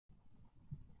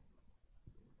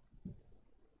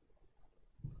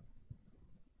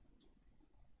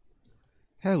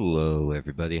Hello,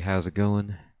 everybody. How's it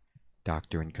going?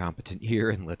 Dr. Incompetent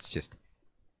here, and let's just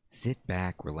sit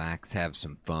back, relax, have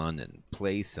some fun, and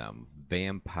play some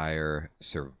Vampire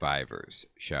Survivors,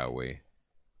 shall we?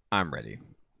 I'm ready.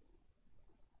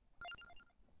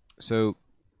 So,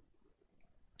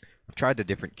 I've tried the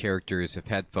different characters, I've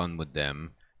had fun with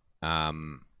them.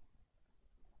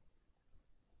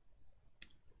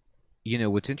 You know,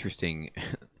 what's interesting,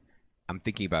 I'm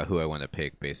thinking about who I want to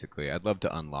pick, basically. I'd love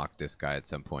to unlock this guy at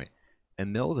some point.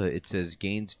 Imelda, it says,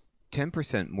 gains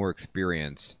 10% more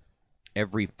experience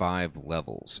every 5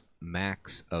 levels,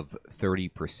 max of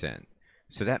 30%.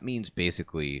 So that means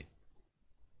basically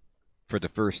for the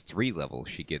first 3 levels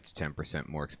she gets 10%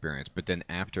 more experience, but then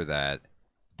after that,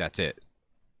 that's it.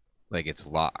 Like, it's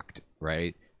locked,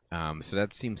 right? So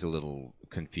that seems a little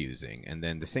confusing. And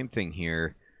then the same thing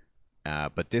here,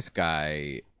 but this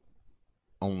guy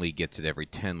only gets it every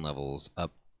 10 levels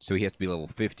up, so he has to be level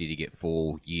 50 to get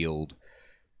full yield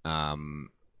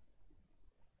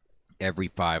every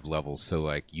 5 levels. So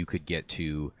like you could get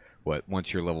to what,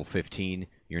 once you're level 15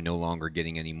 you're no longer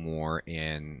getting any more,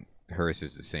 and hers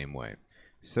is the same way.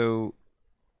 So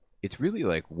it's really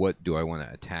like, what do I want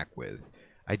to attack with?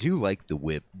 I do like the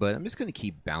whip, but I'm just going to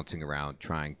keep bouncing around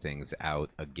trying things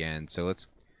out again. So let's,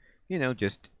 you know,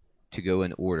 just to go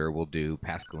in order, we'll do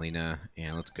Pascalina,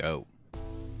 and let's go.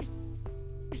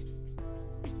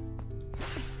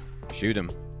 Shoot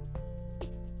him.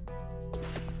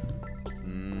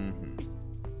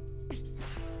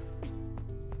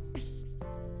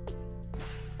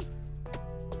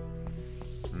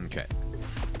 Okay.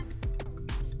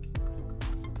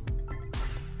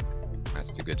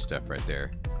 That's the good stuff right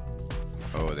there.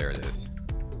 Oh, there it is.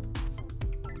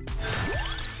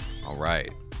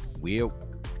 Alright. Wheel.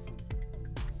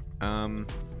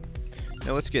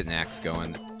 Now let's get an axe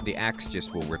going. The axe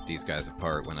just will rip these guys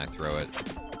apart when I throw it.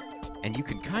 And you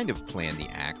can kind of plan the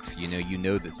axe. You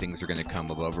know that things are going to come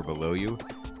above or below you.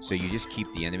 So you just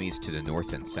keep the enemies to the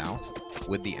north and south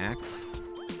with the axe.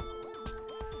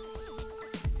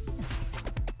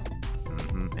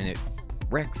 And it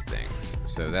wrecks things,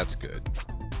 so that's good.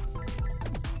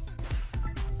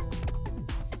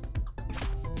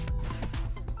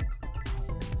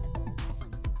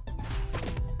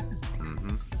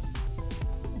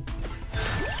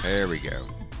 There we go.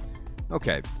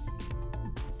 Okay.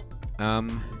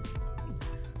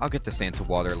 I'll get the Santa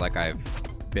water like I've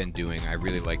been doing. I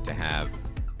really like to have,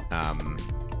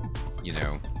 you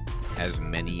know, as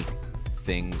many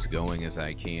things going as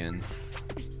I can.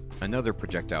 Another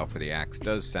projectile for the axe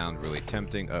does sound really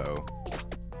tempting. Uh-oh.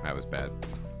 That was bad.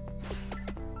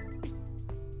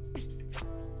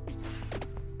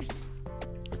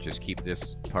 Just keep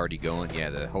this party going. Yeah,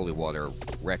 the holy water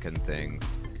wrecking things.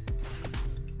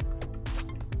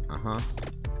 Uh-huh.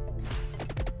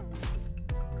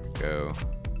 Go.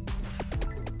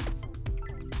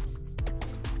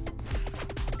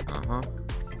 Uh-huh.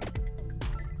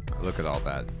 Look at all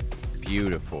that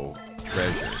beautiful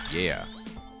treasure. Yeah.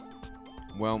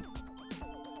 Well,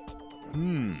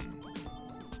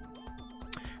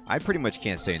 I pretty much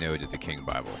can't say no to the King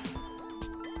Bible.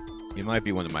 It might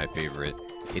be one of my favorite.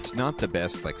 It's not the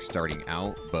best, like, starting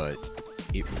out, but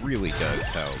it really does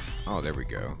help. Oh, there we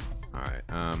go. Alright,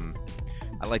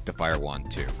 I like the Fire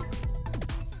Wand, too.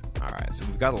 Alright, so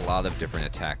we've got a lot of different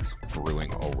attacks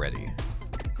brewing already.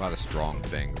 A lot of strong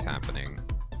things happening.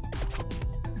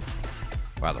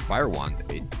 Wow, the Fire Wand,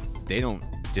 they don't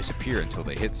disappear until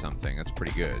they hit something. That's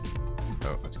pretty good.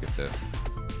 Oh, let's get this.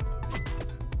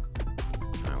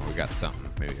 Alright, we got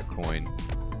something. Maybe a coin.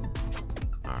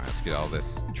 Alright, let's get all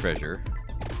this treasure.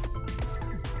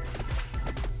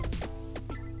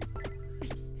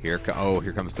 Here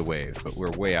comes the wave, but we're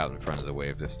way out in front of the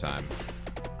wave this time.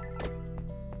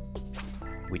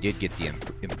 We did get the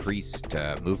increased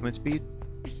movement speed,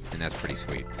 and that's pretty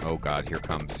sweet. Oh god, here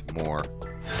comes more.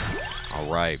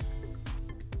 Alright.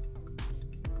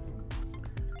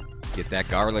 Get that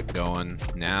garlic going.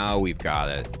 Now we've got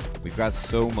it. We've got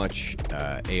so much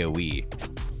AoE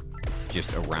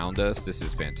just around us. This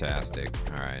is fantastic.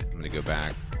 Alright, I'm going to go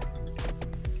back.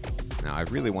 Now, I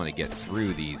really want to get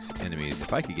through these enemies.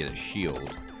 If I could get a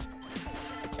shield,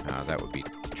 that would be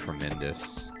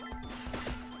tremendous.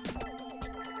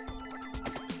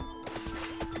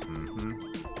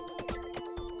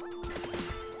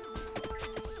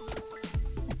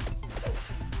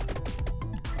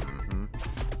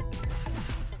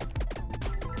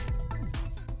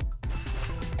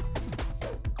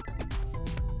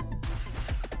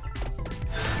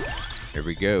 Here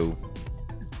we go.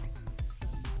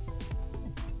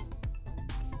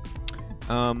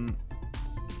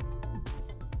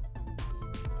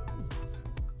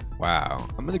 Wow.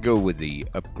 I'm going to go with the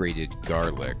upgraded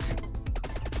garlic.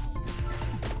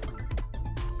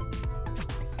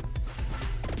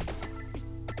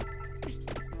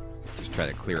 Just try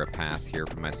to clear a path here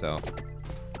for myself.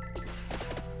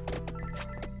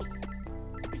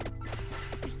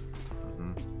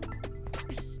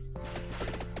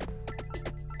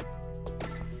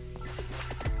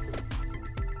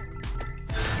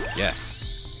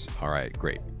 Yes. All right,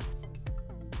 great.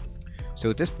 So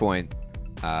at this point,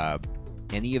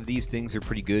 any of these things are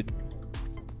pretty good.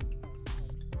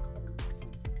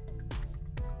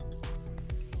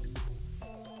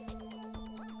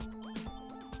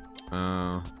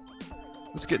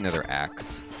 Let's get another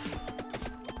axe.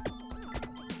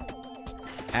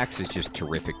 Axe is just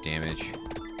terrific damage.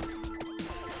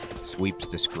 Sweeps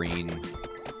the screen.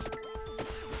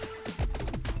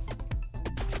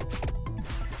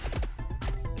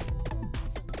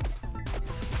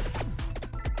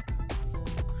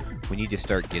 We need to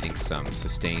start getting some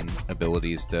sustain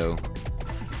abilities, though.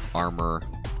 Armor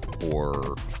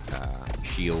or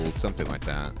shield, something like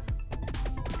that.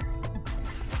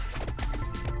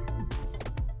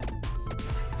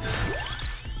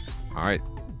 Alright.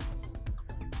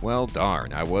 Well,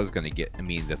 darn. I was going to get... I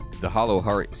mean, the hollow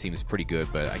heart seems pretty good,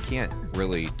 but I can't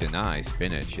really deny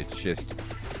spinach. It's just...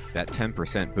 that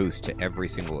 10% boost to every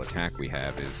single attack we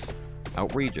have is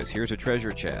outrageous. Here's a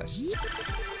treasure chest.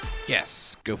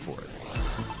 Yes, go for it.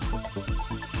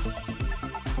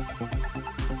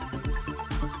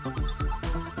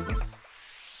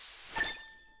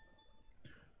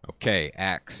 Okay,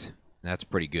 axe. That's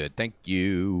pretty good. Thank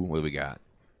you. What do we got?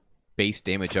 Base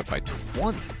damage up by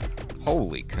 20.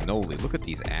 Holy cannoli. Look at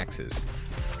these axes.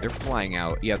 They're flying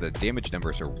out. Yeah, the damage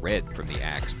numbers are red from the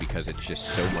axe because it's just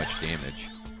so much damage.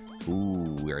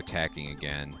 Ooh, we're attacking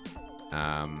again.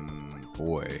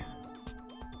 Boy.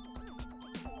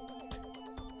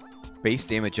 Base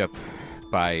damage up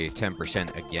by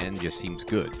 10% again just seems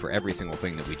good for every single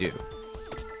thing that we do.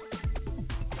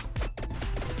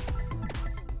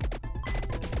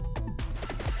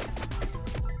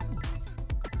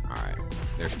 Alright.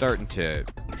 They're starting to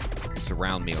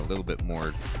surround me a little bit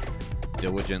more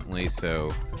diligently,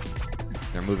 so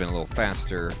they're moving a little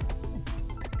faster.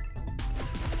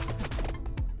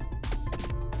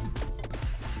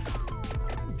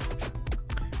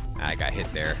 I got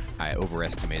hit there. I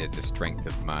overestimated the strength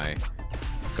of my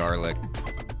garlic.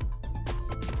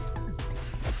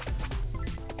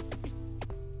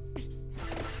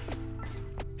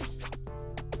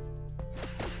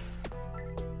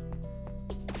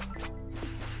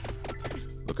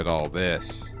 Look at all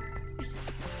this.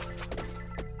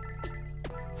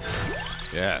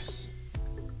 Yes.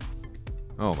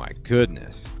 Oh my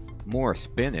goodness. More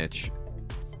spinach.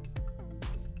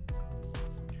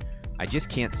 I just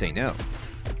can't say no.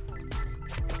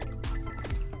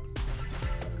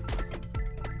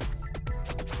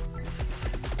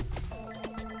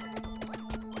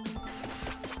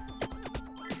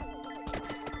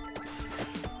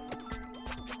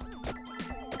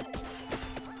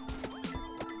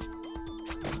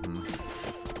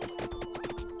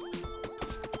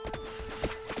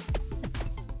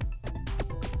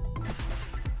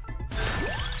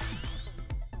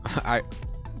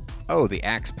 Oh, the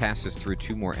axe passes through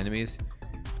 2 more enemies?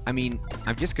 I mean,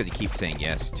 I'm just going to keep saying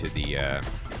yes to the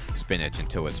spinach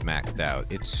until it's maxed out.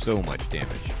 It's so much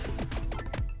damage.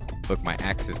 Look, my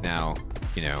axe is now,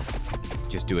 you know,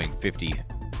 just doing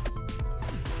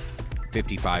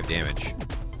 55 damage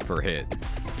per hit.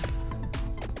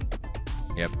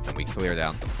 Yep, and we cleared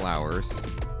out the flowers.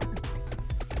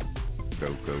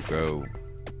 Go, go, go.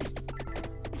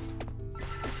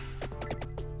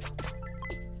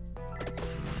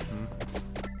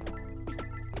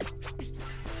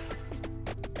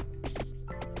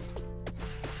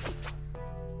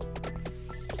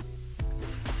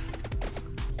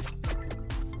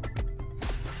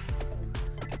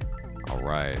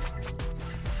 Alright.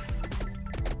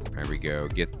 There we go.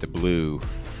 Get the blue.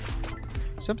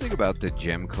 Something about the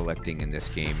gem collecting in this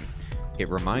game, it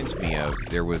reminds me of,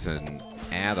 there was an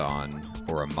add-on,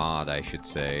 or a mod I should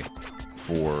say,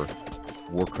 for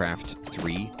Warcraft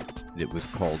 3 that was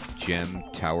called Gem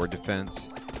Tower Defense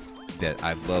that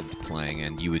I loved playing,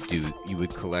 and you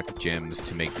would collect gems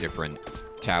to make different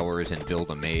towers and build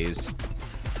a maze.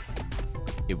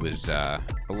 It was a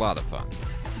lot of fun.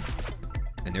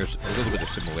 And there's a little bit of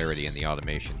similarity in the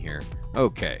automation here.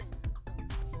 Okay.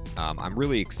 I'm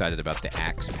really excited about the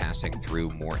axe passing through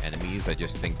more enemies. I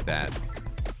just think that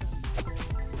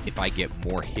if I get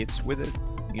more hits with it,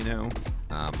 you know,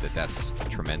 that's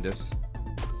tremendous.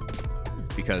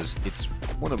 Because it's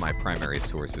one of my primary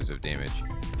sources of damage.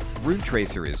 Rune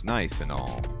Tracer is nice and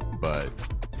all, but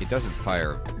it doesn't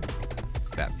fire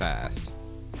that fast.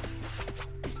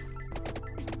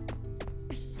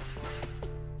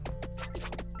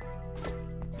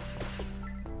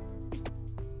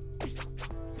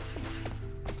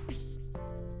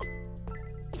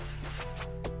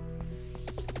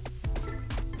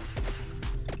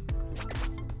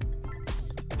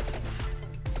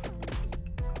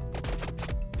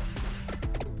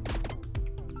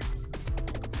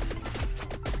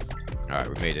 Alright,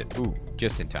 we made it. Ooh,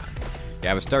 just in time.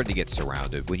 Yeah, I was starting to get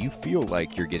surrounded. When you feel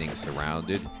like you're getting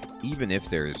surrounded, even if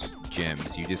there's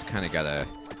gems, you just kind of gotta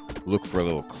look for a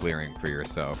little clearing for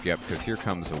yourself. Yep, because here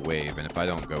comes a wave, and if I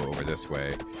don't go over this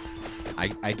way...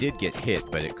 I did get hit,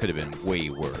 but it could have been way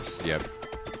worse. Yep.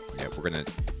 Yep, we're gonna...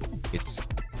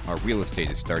 Our real estate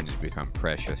is starting to become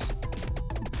precious.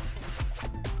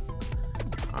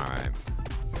 Alright.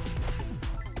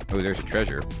 Oh, there's a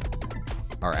treasure.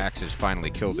 Our axes finally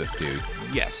killed this dude.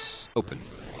 Yes! Open.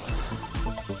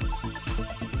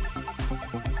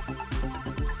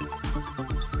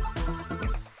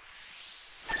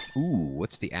 Ooh,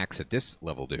 what's the axe at this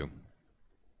level do?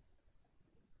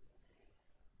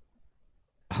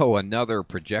 Oh, another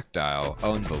projectile.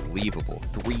 Unbelievable.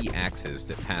 3 axes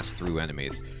that pass through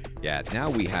enemies. Yeah,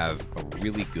 now we have a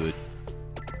really good,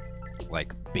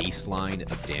 like, baseline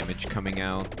of damage coming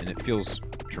out, and it feels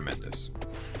tremendous.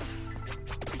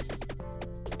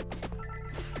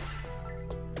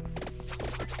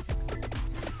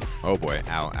 Oh boy.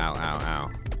 Ow, ow, ow, ow.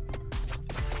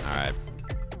 Alright.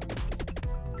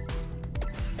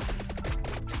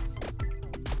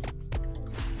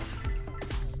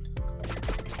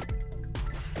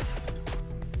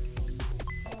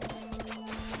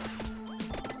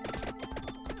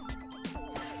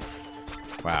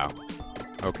 Wow.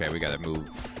 Okay, we gotta move.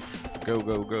 Go,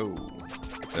 go, go.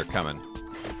 They're coming.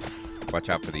 Watch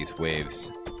out for these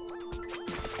waves.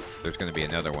 There's going to be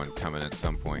another one coming at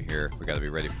some point here. We got to be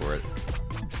ready for it.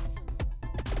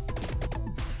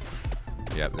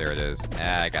 Yep, there it is.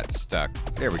 Ah, I got stuck.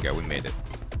 There we go. We made it.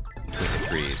 Between the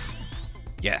trees.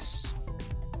 Yes!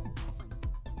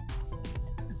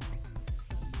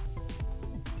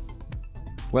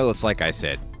 Well, it's like I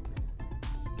said.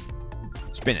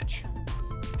 Spinach.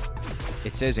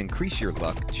 It says increase your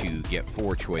luck to get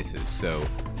 4 choices. So,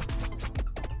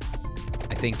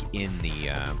 I think in the...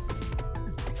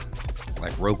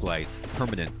 like roguelite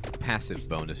permanent passive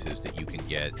bonuses that you can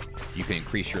get, you can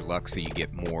increase your luck so you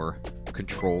get more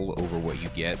control over what you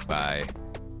get by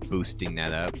boosting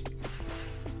that up.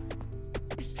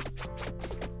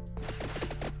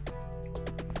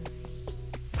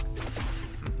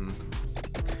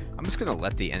 I'm just gonna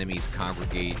let the enemies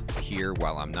congregate here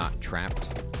while I'm not trapped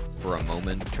for a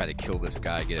moment. Try to kill this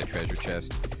guy, get a treasure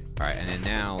chest. Alright, and then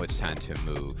now it's time to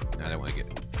move. I don't want to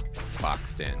get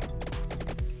boxed in.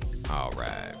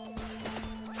 Alright.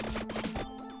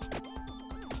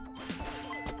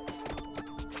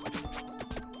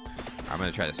 I'm going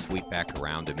to try to sweep back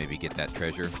around and maybe get that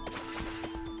treasure.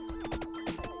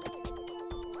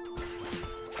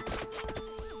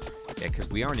 Yeah, because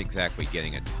we aren't exactly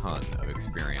getting a ton of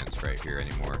experience right here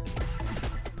anymore.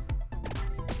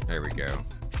 There we go.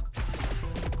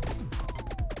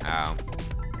 Ow.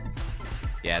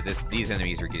 Yeah, these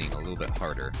enemies are getting a little bit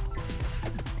harder.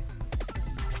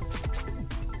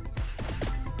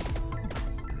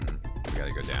 We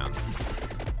gotta go down.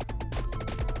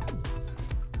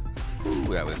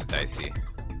 Ooh, that was dicey.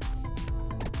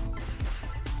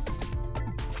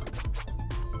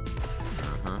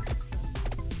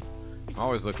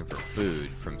 Always looking for food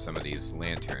from some of these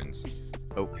lanterns.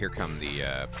 Oh, here come the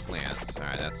plants.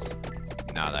 Alright, that's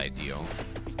not ideal.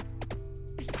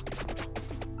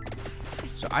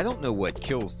 So I don't know what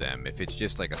kills them. If it's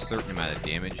just like a certain amount of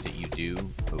damage that you do.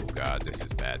 Oh god, this is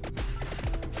bad.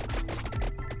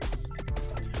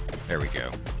 There we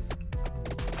go.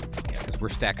 Yeah, because we're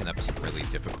stacking up some really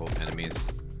difficult enemies.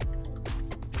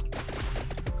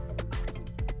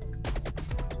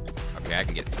 Okay, I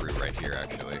can get through right here,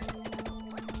 actually.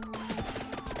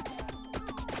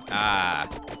 Ah!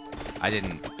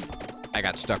 I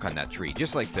got stuck on that tree,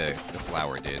 just like the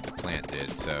flower did, the plant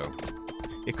did, so...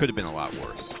 It could have been a lot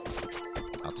worse.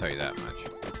 I'll tell you that much.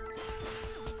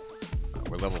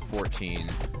 We're level 14.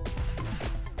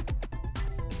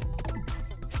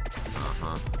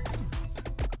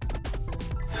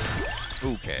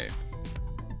 Okay.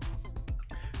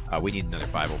 We need another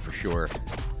Bible for sure.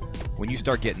 When you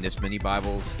start getting this many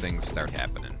Bibles, things start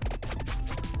happening.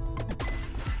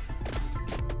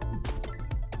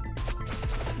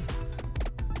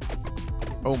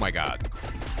 Oh my god.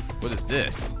 What is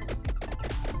this?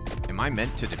 Am I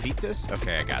meant to defeat this?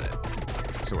 Okay, I got it.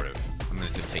 Sort of. I'm gonna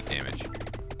just take damage.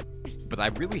 but I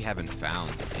really haven't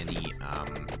found any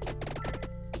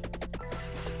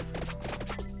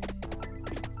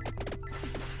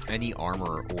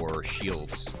armor or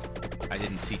shields. I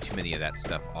didn't see too many of that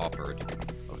stuff offered,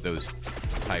 of those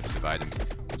types of items.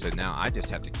 So now I just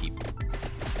have to keep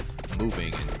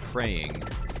moving and praying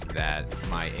that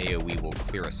my AoE will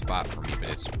clear a spot for me,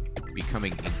 but it's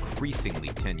becoming increasingly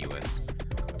tenuous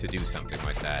to do something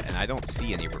like that. And I don't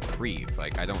see any reprieve.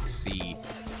 Like, I don't see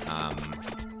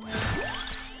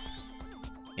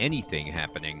anything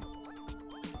happening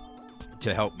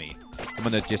to help me. I'm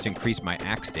going to just increase my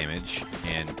axe damage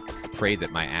and pray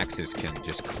that my axes can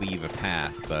just cleave a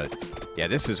path. But yeah,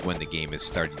 this is when the game is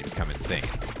starting to become insane.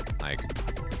 Like,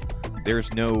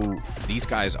 there's no... These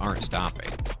guys aren't stopping.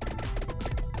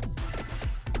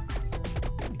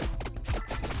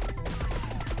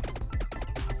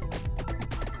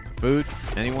 Food?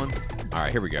 Anyone?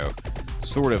 Alright, here we go.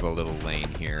 Sort of a little lane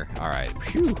here. Alright,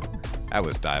 phew. That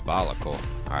was diabolical.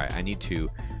 Alright, I need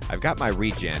to... I've got my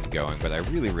regen going, but I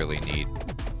really need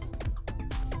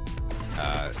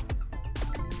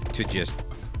to just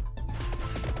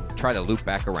try to loop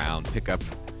back around, pick up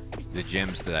the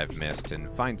gems that I've missed,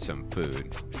 and find some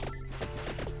food.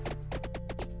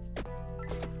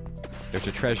 There's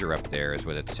a treasure up there, is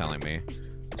what it's telling me.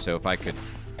 So if I could,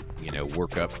 you know,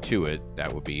 work up to it,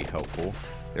 that would be helpful.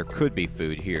 There could be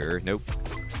food here. Nope.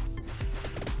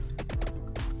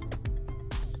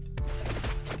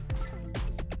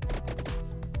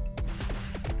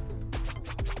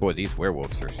 Boy, these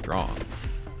werewolves are strong.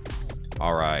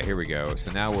 Alright, here we go.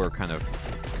 So now we're kind of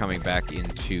coming back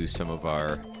into some of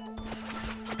our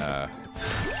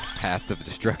path of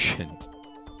destruction.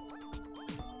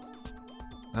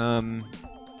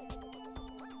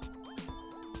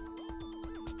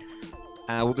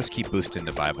 We'll just keep boosting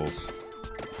the Bibles.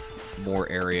 More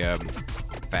area,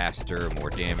 faster, more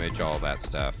damage, all that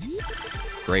stuff.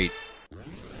 Great.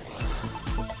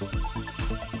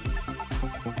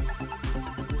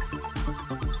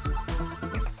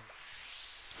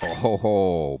 Oh, ho,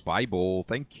 ho. Bible,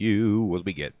 thank you. What do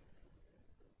we get?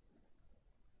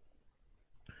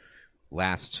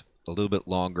 Last a little bit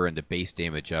longer and the base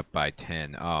damage up by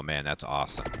 10. Oh, man, that's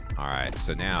awesome. All right,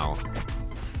 so now...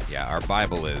 Yeah, our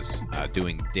Bible is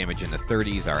doing damage in the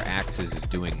 30s. Our axes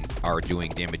are doing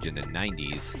damage in the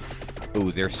 90s.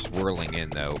 Ooh, they're swirling in,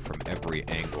 though, from every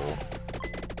angle.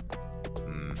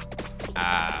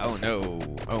 Oh,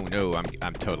 no. Oh, no,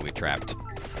 I'm totally trapped.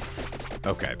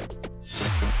 Okay.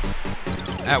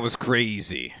 That was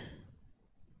crazy.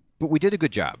 But we did a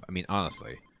good job. I mean,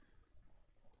 honestly.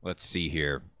 Let's see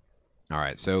here. All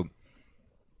right, so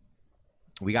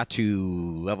we got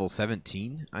to level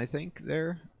 17, I think,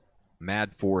 there.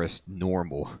 Mad Forest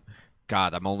normal.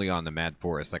 God, I'm only on the Mad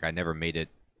Forest. Like, I never made it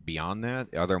beyond that.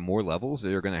 Are there more levels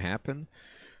that are going to happen?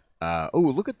 Oh,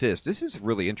 look at this. This is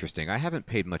really interesting. I haven't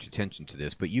paid much attention to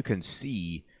this, but you can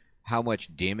see how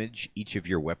much damage each of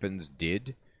your weapons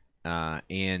did.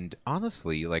 And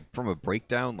honestly, like, from a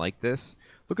breakdown like this,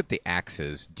 look at the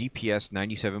axes. DPS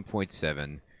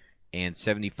 97.7 and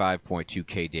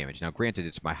 75.2k damage. Now, granted,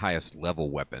 it's my highest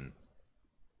level weapon,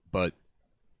 but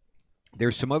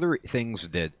there's some other things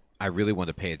that I really want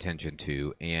to pay attention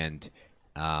to, and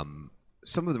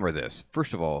some of them are this.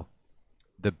 First of all,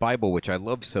 the Bible, which I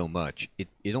love so much,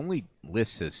 it only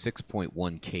lists as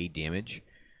 6.1k damage,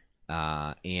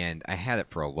 and I had it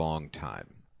for a long time,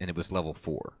 and it was level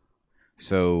 4.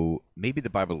 So maybe the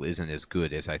Bible isn't as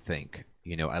good as I think.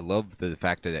 You know, I love the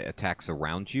fact that it attacks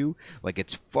around you. Like,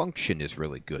 its function is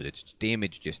really good. Its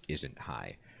damage just isn't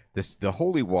high. The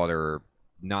Holy Water,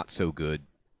 not so good.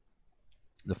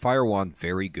 The Fire Wand,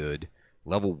 very good.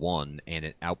 Level 1, and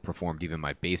it outperformed even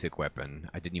my basic weapon.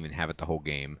 I didn't even have it the whole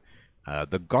game.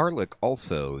 The Garlic,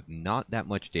 also, not that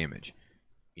much damage.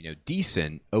 You know,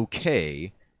 decent,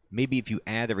 okay, maybe if you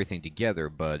add everything together,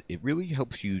 but it really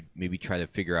helps you maybe try to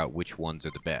figure out which ones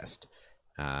are the best.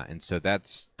 And so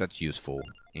that's useful.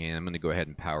 And I'm going to go ahead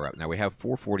and power up. Now, we have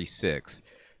 446,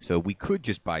 so we could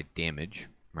just buy damage,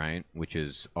 right, which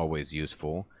is always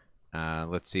useful.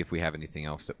 Let's see if we have anything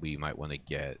else that we might want to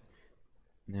get.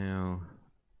 No.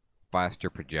 Faster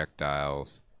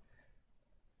projectiles.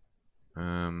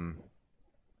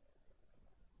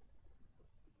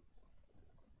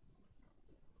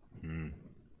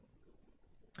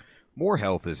 More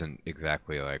health isn't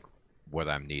exactly like what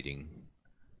I'm needing.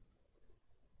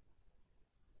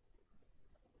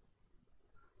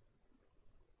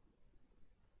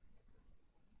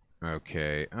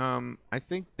 Okay, I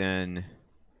think then...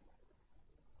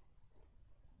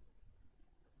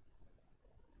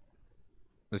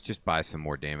 Let's just buy some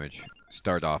more damage.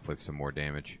 Start off with some more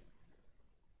damage.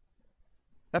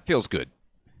 That feels good.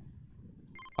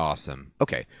 Awesome.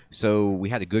 Okay, so we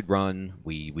had a good run.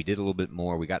 We did a little bit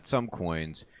more. We got some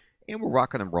coins, and we're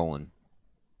rocking and rolling.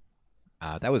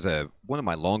 That was one of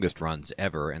my longest runs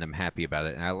ever, and I'm happy about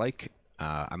it. And I like.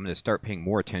 I'm going to start paying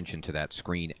more attention to that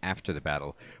screen after the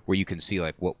battle, where you can see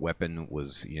like what weapon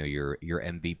was your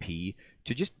MVP.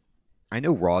 To just, I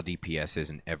know raw DPS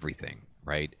isn't everything,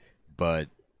 right? But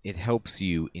it helps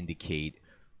you indicate,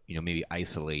 maybe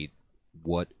isolate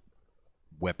what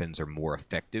weapons are more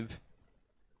effective,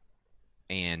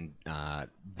 and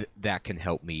that can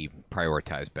help me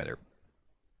prioritize better.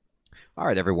 All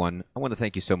right, everyone. I want to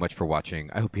thank you so much for watching.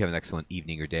 I hope you have an excellent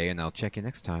evening or day, and I'll check you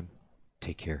next time.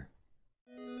 Take care.